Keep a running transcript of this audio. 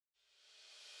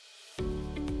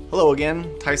Hello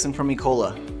again, Tyson from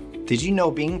Ecola. Did you know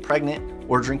being pregnant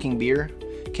or drinking beer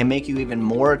can make you even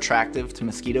more attractive to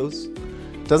mosquitoes?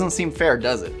 Doesn't seem fair,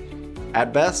 does it?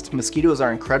 At best, mosquitoes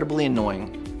are incredibly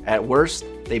annoying. At worst,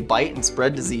 they bite and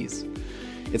spread disease.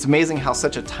 It's amazing how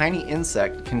such a tiny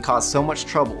insect can cause so much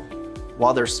trouble.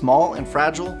 While they're small and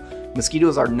fragile,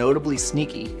 mosquitoes are notably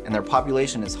sneaky and their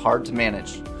population is hard to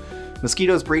manage.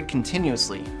 Mosquitoes breed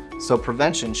continuously, so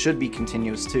prevention should be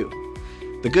continuous too.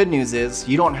 The good news is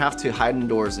you don't have to hide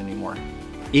indoors anymore.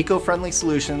 Eco-friendly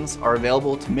solutions are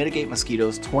available to mitigate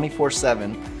mosquitoes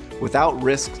 24/7 without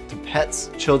risk to pets,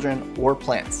 children, or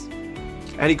plants.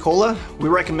 At Ecola, we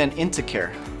recommend In2Care,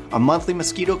 a monthly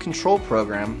mosquito control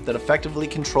program that effectively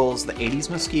controls the Aedes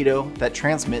mosquito that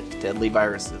transmit deadly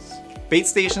viruses. Bait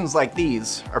stations like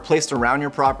these are placed around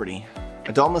your property.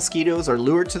 Adult mosquitoes are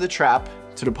lured to the trap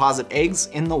to deposit eggs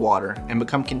in the water and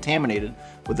become contaminated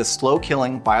with a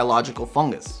slow-killing biological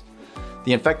fungus.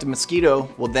 The infected mosquito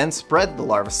will then spread the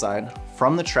larvicide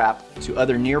from the trap to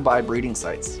other nearby breeding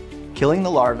sites, killing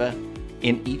the larvae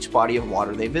in each body of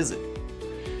water they visit.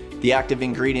 The active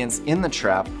ingredients in the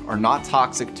trap are not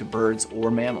toxic to birds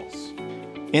or mammals.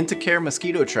 In2Care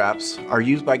mosquito traps are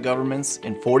used by governments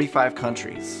in 45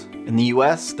 countries. In the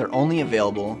US, they're only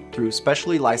available through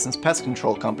specially licensed pest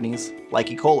control companies like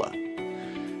Ecola.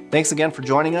 Thanks again for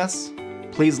joining us.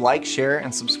 Please like, share,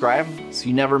 and subscribe so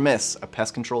you never miss a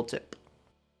pest control tip.